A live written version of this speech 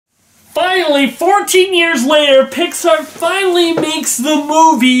finally, 14 years later, Pixar finally makes the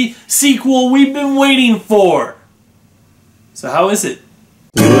movie sequel we've been waiting for. So how is it?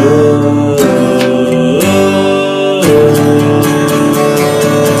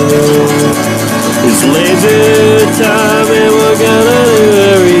 It's laser time and we're gonna do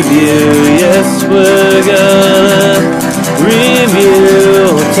a review. Yes, we're gonna review.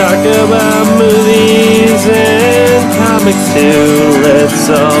 We'll talk about movies and comics too. Let's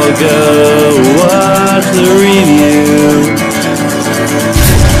all go watch the review.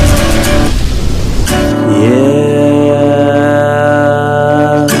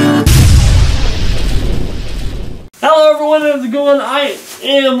 Hello everyone, how's it going? I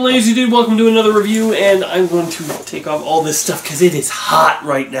am Lazy Dude. Welcome to another review, and I'm going to take off all this stuff because it is hot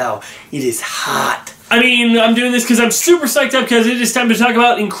right now. It is hot. I mean, I'm doing this because I'm super psyched up because it is time to talk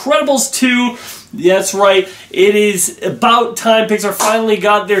about Incredibles 2. That's right. It is about time Pixar finally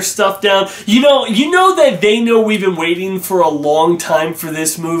got their stuff down. You know that they know we've been waiting for a long time for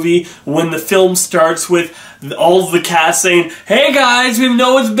this movie when the film starts with all of the cast saying, "Hey guys, we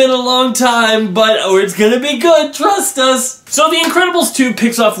know it's been a long time, but it's gonna be good, trust us." So The Incredibles 2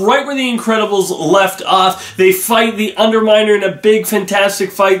 picks off right where The Incredibles left off. They fight the Underminer in a big,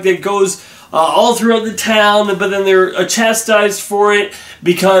 fantastic fight that goes all throughout the town, but then they're chastised for it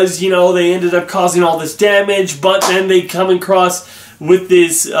because, you know, they ended up causing all this damage, but then they come across with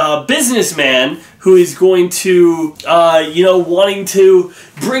this businessman who is going to, wanting to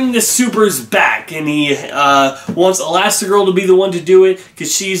bring the supers back, and he wants Elastigirl to be the one to do it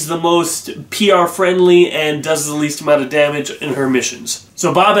because she's the most PR friendly and does the least amount of damage in her missions.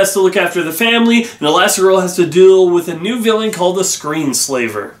 So Bob has to look after the family, and Elastigirl has to deal with a new villain called the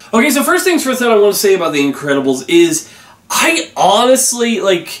Screenslaver. Okay, so first things first that I want to say about The Incredibles is, I honestly,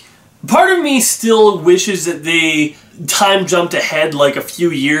 part of me still wishes that they time jumped ahead like a few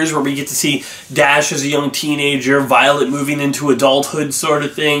years where we get to see Dash as a young teenager, Violet moving into adulthood sort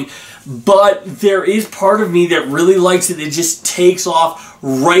of thing. But there is part of me that really likes it. It just takes off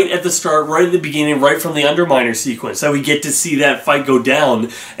right at the start, right at the beginning, right from the Underminer sequence. That we get to see that fight go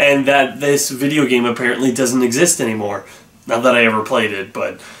down, and that this video game apparently doesn't exist anymore. Not that I ever played it,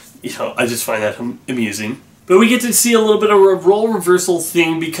 but, you know, I just find that amusing. But we get to see a little bit of a role reversal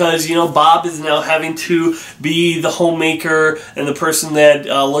thing because, you know, Bob is now having to be the homemaker and the person that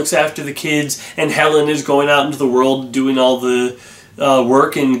looks after the kids, and Helen is going out into the world doing all the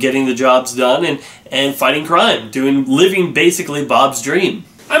work and getting the jobs done and fighting crime, living basically Bob's dream.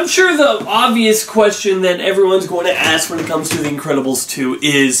 I'm sure the obvious question that everyone's going to ask when it comes to The Incredibles 2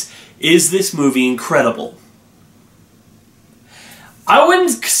 is this movie incredible? I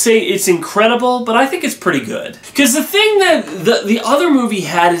wouldn't say it's incredible, but I think it's pretty good. Because the thing that the other movie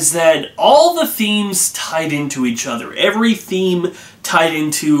had is that all the themes tied into each other. Every theme tied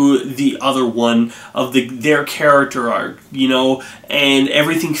into the other one of their character arc, you know, and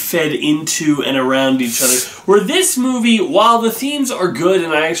everything fed into and around each other. Where this movie, while the themes are good,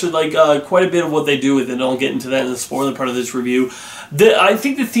 and I actually like quite a bit of what they do with it, and I'll get into that in the spoiler part of this review, I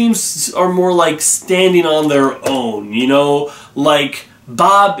think the themes are more like standing on their own, you know? Like,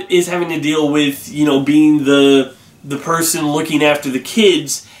 Bob is having to deal with, you know, being the person looking after the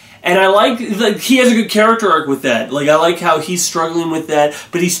kids, and I like he has a good character arc with that. Like, I like how he's struggling with that,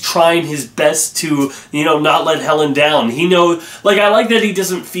 but he's trying his best to, you know, not let Helen down. I like that he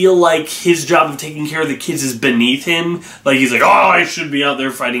doesn't feel like his job of taking care of the kids is beneath him. Like, he's like, oh, I should be out there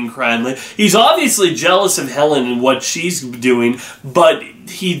fighting crime. Like, he's obviously jealous of Helen and what she's doing, but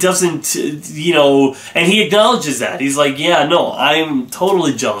he doesn't, you know, and he acknowledges that. He's like, yeah, no, I'm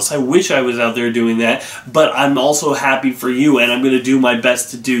totally jealous. I wish I was out there doing that, but I'm also happy for you, and I'm going to do my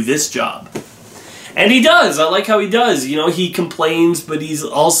best to do this job. And he does. I like how he does. You know, he complains, but he's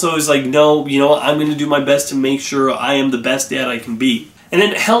also is like, no, you know, I'm going to do my best to make sure I am the best dad I can be. And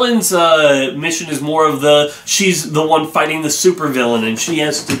then Helen's mission is more of she's the one fighting the supervillain, and she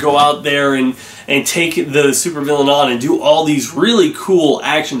has to go out there and take the supervillain on and do all these really cool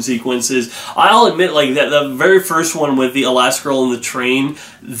action sequences. I'll admit, like, that the very first one with the Elastigirl and the train,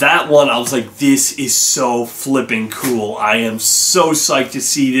 that one, I was like, this is so flipping cool. I am so psyched to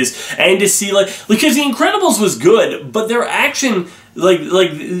see this, and to see, because The Incredibles was good, but their action,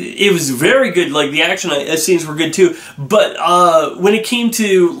 it was very good. Like, the action scenes were good too, but when it came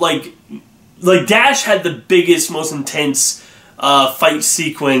to like Dash had the biggest, most intense fight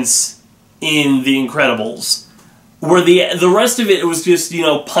sequence in The Incredibles, where the rest of it was just, you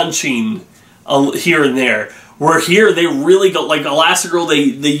know, punching here and there. Where here, they really go, like Elastigirl,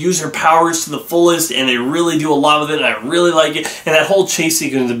 they use her powers to the fullest, and they really do a lot with it, and I really like it. And that whole chase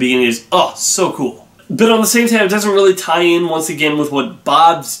sequence at the beginning is, oh, so cool. But on the same time, it doesn't really tie in, once again, with what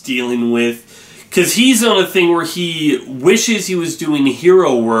Bob's dealing with. Because he's on a thing where he wishes he was doing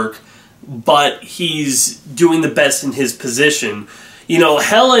hero work, but he's doing the best in his position. You know,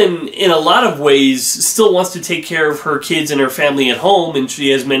 Helen, in a lot of ways, still wants to take care of her kids and her family at home, and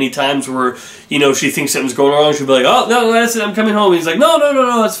she has many times where, you know, she thinks something's going wrong, she'll be like, oh, no, that's it, I'm coming home. And he's like,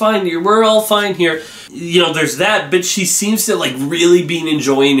 no, it's fine, we're all fine here. You know, there's that, but she seems to, like, really be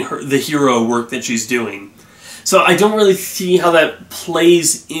enjoying the hero work that she's doing. So I don't really see how that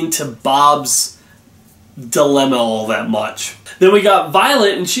plays into Bob's dilemma all that much. Then we got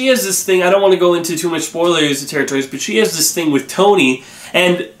Violet, and she has this thing, I don't want to go into too much spoilers territories, but she has this thing with Tony,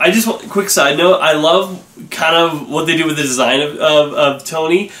 and I just want, quick side note, I love kind of what they do with the design of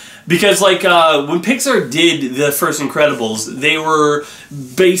Tony, because like when Pixar did the first Incredibles, they were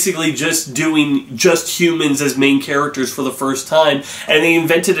basically just doing just humans as main characters for the first time, and they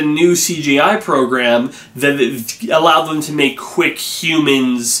invented a new CGI program that allowed them to make quick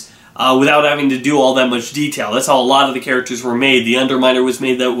humans without having to do all that much detail. That's how a lot of the characters were made. The Underminer was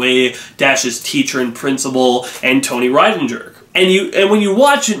made that way, Dash's teacher and principal, and Tony Ridenjerk. And when you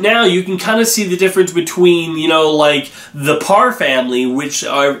watch it now, you can kind of see the difference between, you know, like the Parr family, which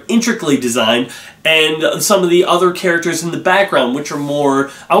are intricately designed, and some of the other characters in the background, which are more,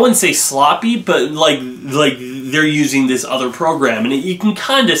 I wouldn't say sloppy, but like they're using this other program, and you can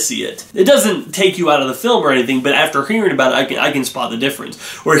kind of see it. It doesn't take you out of the film or anything, but after hearing about it, I can spot the difference.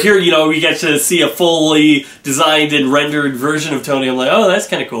 Where here, you know, we get to see a fully designed and rendered version of Tony. I'm like, oh, that's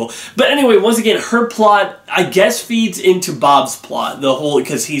kind of cool. But anyway, once again, her plot, I guess, feeds into Bob's plot, the whole,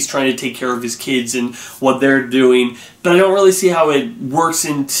 because he's trying to take care of his kids and what they're doing. But I don't really see how it works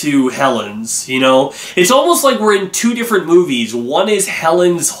into Helen's, you know? It's almost like we're in two different movies. One is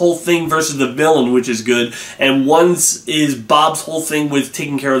Helen's whole thing versus the villain, which is good, and one's is Bob's whole thing with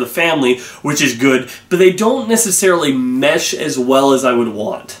taking care of the family, which is good, but they don't necessarily mesh as well as I would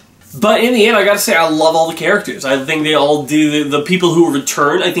want. But in the end, I gotta say, I love all the characters. I think they all do, the people who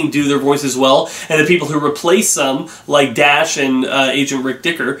return, I think, do their voices well, and the people who replace them, like Dash and Agent Rick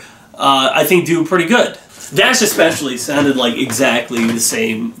Dicker, I think do pretty good. Dash especially sounded like exactly the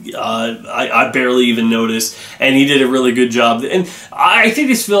same. I barely even noticed, and he did a really good job. And I think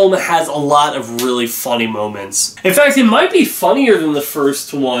this film has a lot of really funny moments. In fact, it might be funnier than the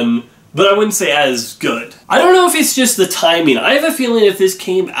first one, but I wouldn't say as good. I don't know if it's just the timing. I have a feeling if this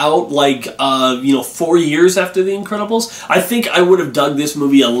came out like, you know, 4 years after The Incredibles, I think I would have dug this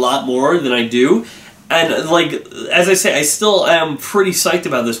movie a lot more than I do. And, like, as I say, I still am pretty psyched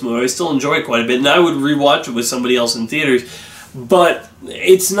about this movie. I still enjoy it quite a bit, and I would rewatch it with somebody else in theaters. But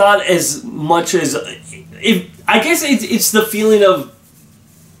it's not as much as... I guess it's the feeling of...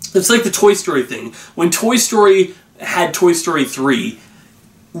 It's like the Toy Story thing. When Toy Story had Toy Story 3,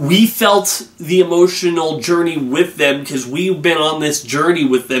 we felt the emotional journey with them because we've been on this journey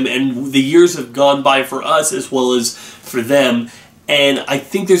with them, and the years have gone by for us as well as for them. And I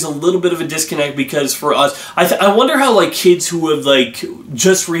think there's a little bit of a disconnect because for us, I wonder how like kids who have like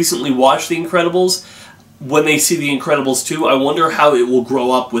just recently watched The Incredibles, when they see The Incredibles 2, I wonder how it will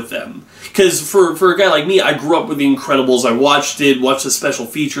grow up with them. Because for a guy like me, I grew up with The Incredibles. I watched the special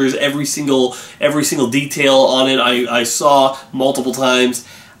features, every single detail on it. I saw multiple times,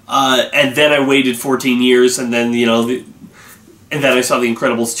 and then I waited 14 years, and then you know. And then I saw The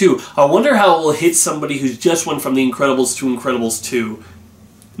Incredibles 2. I wonder how it will hit somebody who's just went from The Incredibles to Incredibles 2.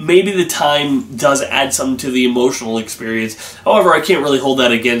 Maybe the time does add something to the emotional experience. However, I can't really hold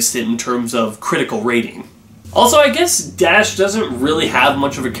that against it in terms of critical rating. Also, I guess Dash doesn't really have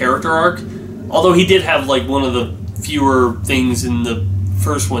much of a character arc. Although he did have like one of the fewer things in the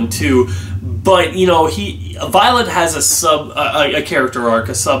first one too. But, you know, Violet has a character arc,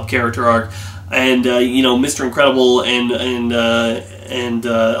 a sub-character arc. And, you know, Mr. Incredible and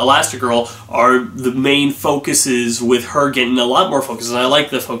Elastigirl are the main focuses, with her getting a lot more focus, and I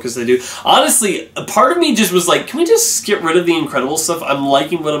like the focus they do. Honestly, a part of me just was like, can we just get rid of the Incredible stuff? I'm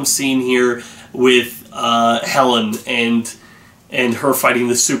liking what I'm seeing here with Helen and her fighting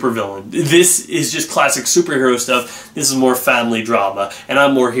the supervillain. This is just classic superhero stuff. This is more family drama, and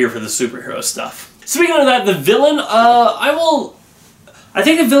I'm more here for the superhero stuff. Speaking of that, the villain, I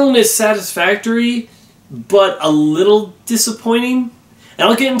think the villain is satisfactory, but a little disappointing. And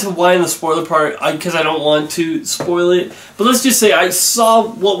I'll get into why in the spoiler part, because I don't want to spoil it. But let's just say I saw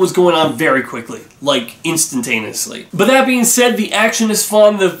what was going on very quickly, like instantaneously. But that being said, the action is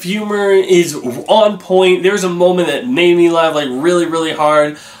fun, the humor is on point. There's a moment that made me laugh like really, really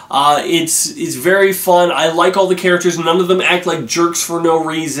hard. It's very fun. I like all the characters. None of them act like jerks for no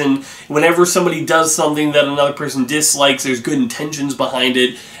reason. Whenever somebody does something that another person dislikes, there's good intentions behind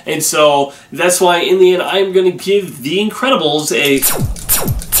it. And so that's why in the end I'm going to give The Incredibles a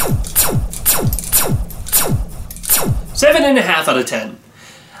 7.5 out of 10.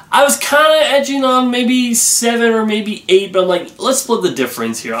 I was kind of edging on maybe 7 or maybe 8, but I'm like, let's split the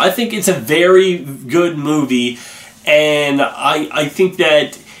difference here. I think it's a very good movie, and I think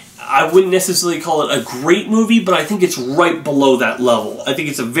that I wouldn't necessarily call it a great movie, but I think it's right below that level. I think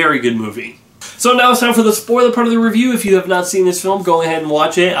it's a very good movie. So now it's time for the spoiler part of the review. If you have not seen this film, go ahead and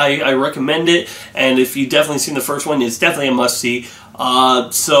watch it. I recommend it, and if you've definitely seen the first one, it's definitely a must-see.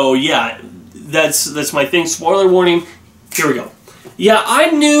 So yeah, that's my thing. Spoiler warning, here we go. Yeah, I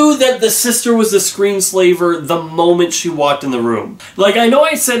knew that the sister was the screenslaver the moment she walked in the room. Like, I know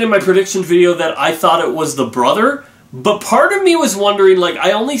I said in my prediction video that I thought it was the brother, but part of me was wondering, like, I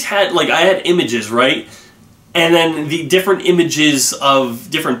had images, right? And then the different images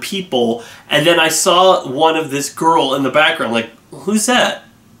of different people, and then I saw one of this girl in the background, like, who's that?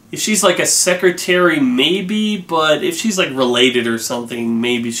 If she's like a secretary, maybe, but if she's like related or something,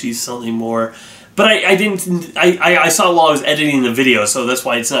 maybe she's something more. But I saw it while I was editing the video, so that's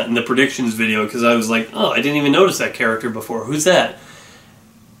why it's not in the predictions video, because I was like, oh, I didn't even notice that character before. Who's that?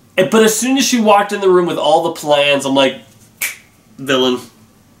 But as soon as she walked in the room with all the plans, I'm like, villain.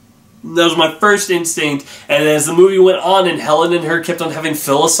 That was my first instinct. And as the movie went on and Helen and her kept on having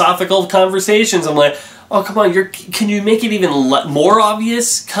philosophical conversations, I'm like, oh, come on, can you make it even more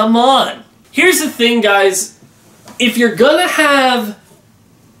obvious? Come on. Here's the thing, guys. If you're gonna have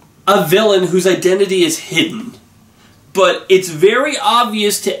a villain whose identity is hidden, but it's very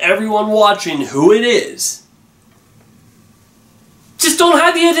obvious to everyone watching who it is, just don't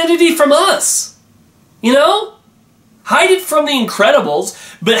hide the identity from us. You know? Hide it from The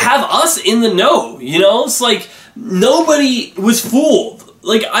Incredibles, but have us in the know. You know? It's like, nobody was fooled.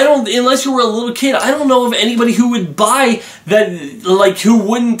 Like, unless you were a little kid, I don't know of anybody who would buy that, like, who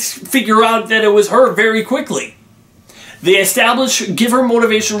wouldn't figure out that it was her very quickly. They give her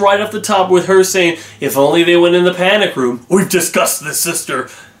motivation right off the top with her saying, if only they went in the panic room. We've discussed this, sister.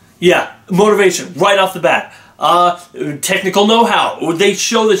 Yeah, motivation right off the bat. Technical know-how. They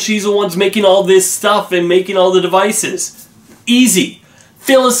show that she's the one's making all this stuff and making all the devices. Easy.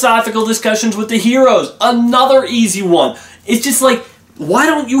 Philosophical discussions with the heroes. Another easy one. It's just like, why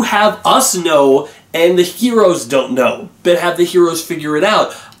don't you have us know and the heroes don't know, but have the heroes figure it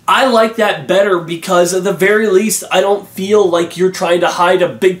out? I like that better because at the very least I don't feel like you're trying to hide a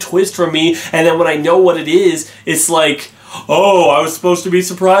big twist from me, and then when I know what it is, it's like, oh, I was supposed to be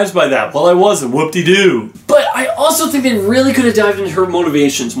surprised by that. Well, I wasn't. Whoop-de-doo. But I also think they really could have dived into her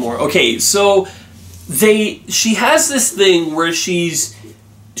motivations more. Okay, so she has this thing where she's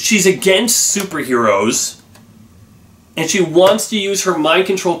against superheroes, and she wants to use her mind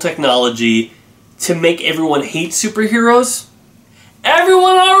control technology to make everyone hate superheroes.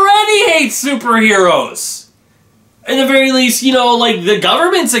 Everyone already hates superheroes! At the very least, you know, like, the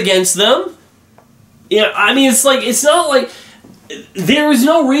government's against them. Yeah, I mean, it's like, it's not like, there is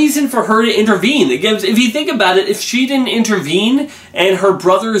no reason for her to intervene. Again, if you think about it, if she didn't intervene and her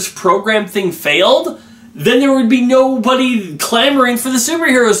brother's program thing failed, then there would be nobody clamoring for the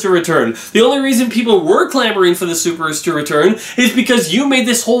superheroes to return. The only reason people were clamoring for the supers to return is because you made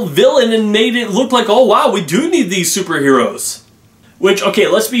this whole villain and made it look like, oh wow, we do need these superheroes. Which, okay,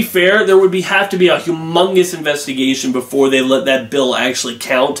 let's be fair, there would have to be a humongous investigation before they let that bill actually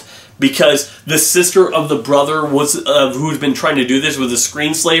count, because the sister of the brother who's been trying to do this was a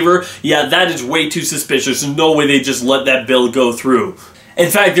screenslaver. Yeah, that is way too suspicious. There's no way they just let that bill go through.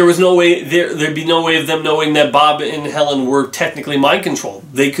 In fact, there was no way, there'd be no way of them knowing that Bob and Helen were technically mind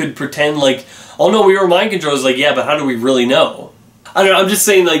controlled. They could pretend like, oh no, we were mind controlled. It's like, yeah, but how do we really know? I don't know, I'm just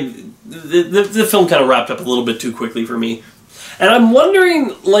saying, like, the film kind of wrapped up a little bit too quickly for me. And I'm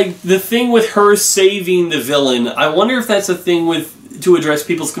wondering, like, the thing with her saving the villain, I wonder if that's a thing to address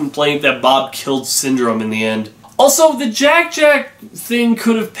people's complaint that Bob killed Syndrome in the end. Also, the Jack thing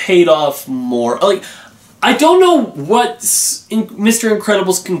could have paid off more. Like, I don't know what Mr.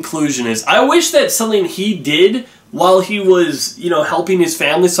 Incredible's conclusion is. I wish that something he did while he was, you know, helping his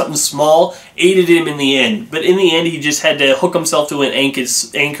family, something small, aided him in the end. But in the end, he just had to hook himself to an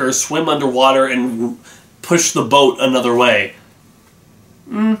anchor, swim underwater, and push the boat another way.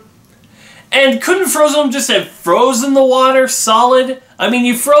 And couldn't Frozen just have frozen the water solid? I mean,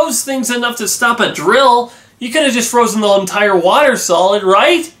 you froze things enough to stop a drill. You could have just frozen the entire water solid,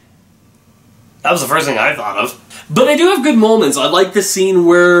 right? That was the first thing I thought of. But they do have good moments. I like the scene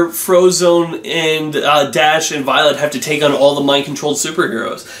where Frozone and Dash and Violet have to take on all the mind-controlled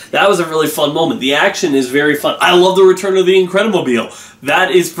superheroes. That was a really fun moment. The action is very fun. I love the return of the Incrediblemobile.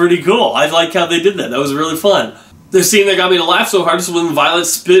 That is pretty cool. I like how they did that. That was really fun. The scene that got me to laugh so hard is when Violet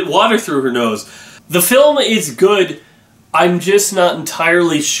spit water through her nose. The film is good. I'm just not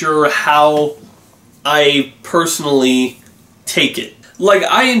entirely sure how I personally take it. Like,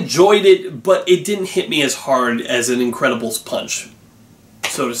 I enjoyed it, but it didn't hit me as hard as an Incredibles punch,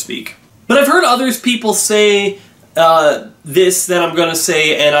 so to speak. But I've heard other people say this that I'm going to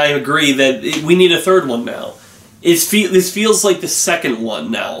say, and I agree that we need a third one now. This feels like the second one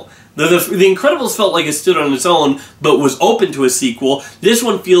now. The Incredibles felt like it stood on its own, but was open to a sequel. This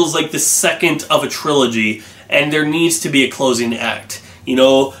one feels like the second of a trilogy, and there needs to be a closing act. You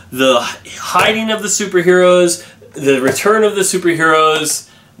know, the hiding of the superheroes, the return of the superheroes,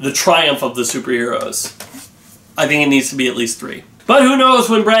 the triumph of the superheroes. I think it needs to be at least 3. But who knows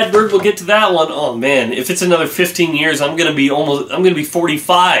when Brad Bird will get to that one. Oh man, if it's another 15 years, I'm gonna be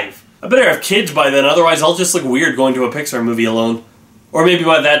 45. I better have kids by then, otherwise I'll just look weird going to a Pixar movie alone. Or maybe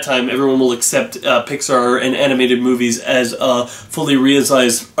by that time everyone will accept Pixar and animated movies as a fully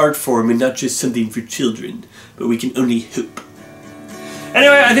realized art form and not just something for children. But we can only hope.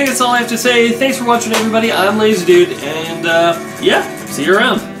 Anyway, I think that's all I have to say. Thanks for watching, everybody. I'm Lazy Dude, and yeah, see you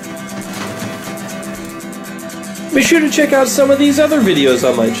around. Be sure to check out some of these other videos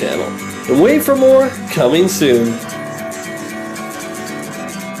on my channel. And wait for more coming soon.